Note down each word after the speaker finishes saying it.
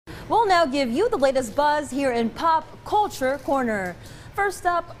We'll now give you the latest buzz here in Pop Culture Corner. First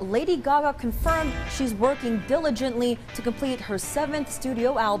up, Lady Gaga confirmed she's working diligently to complete her 7th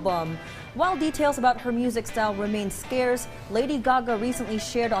studio album. While details about her music style remain scarce, Lady Gaga recently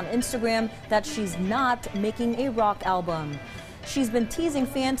shared on Instagram that she's not making a rock album. She's been teasing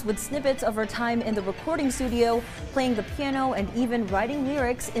fans with snippets of her time in the recording studio, playing the piano and even writing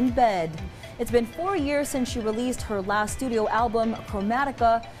lyrics in bed. It's been 4 years since she released her last studio album,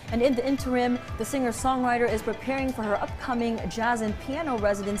 Chromatica, and in the interim, the singer-songwriter is preparing for her upcoming jazz and piano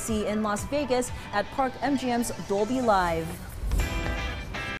residency in Las Vegas at Park MGM's Dolby Live.